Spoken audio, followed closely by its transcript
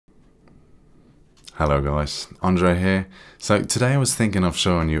Hello guys, Andre here. So today I was thinking of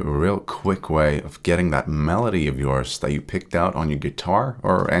showing you a real quick way of getting that melody of yours that you picked out on your guitar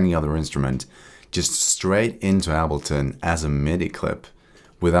or any other instrument just straight into Ableton as a MIDI clip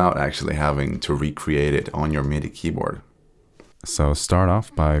without actually having to recreate it on your MIDI keyboard. So start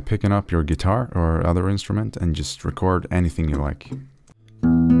off by picking up your guitar or other instrument and just record anything you like.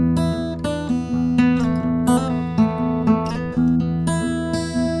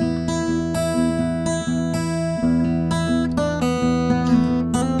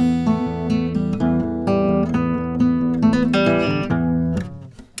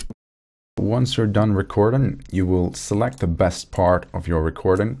 Once you're done recording, you will select the best part of your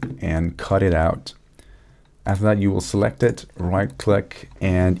recording and cut it out. After that, you will select it, right click,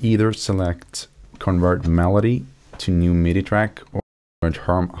 and either select convert melody to new MIDI track or convert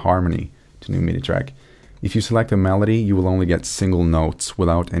harmony to new MIDI track. If you select a melody, you will only get single notes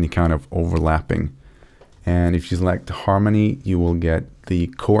without any kind of overlapping. And if you select harmony, you will get the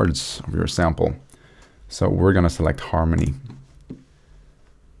chords of your sample. So we're gonna select harmony.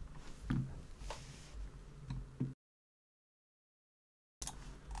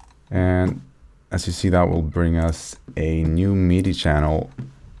 And as you see, that will bring us a new MIDI channel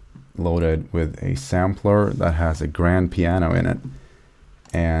loaded with a sampler that has a grand piano in it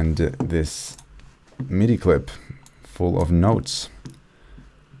and this MIDI clip full of notes.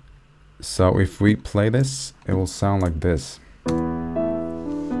 So if we play this, it will sound like this.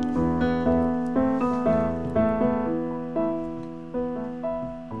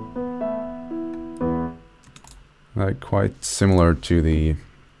 Like quite similar to the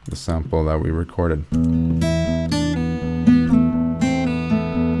sample that we recorded.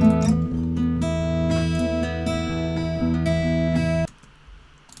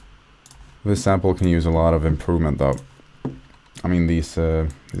 This sample can use a lot of improvement though. I mean, these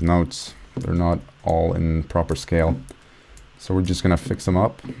notes, they're not all in proper scale. So we're just gonna fix them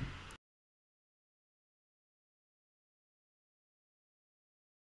up.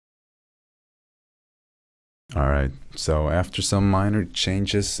 Alright, so after some minor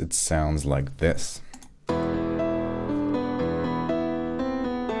changes, it sounds like this.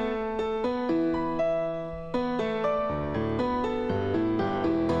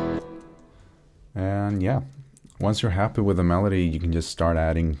 And yeah, once you're happy with the melody, you can just start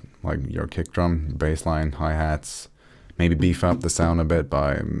adding like your kick drum, bass line, hi-hats, maybe beef up the sound a bit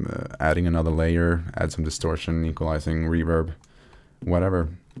by adding another layer, add some distortion, equalizing, reverb, whatever.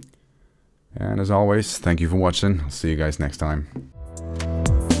 And as always, thank you for watching. I'll see you guys next time.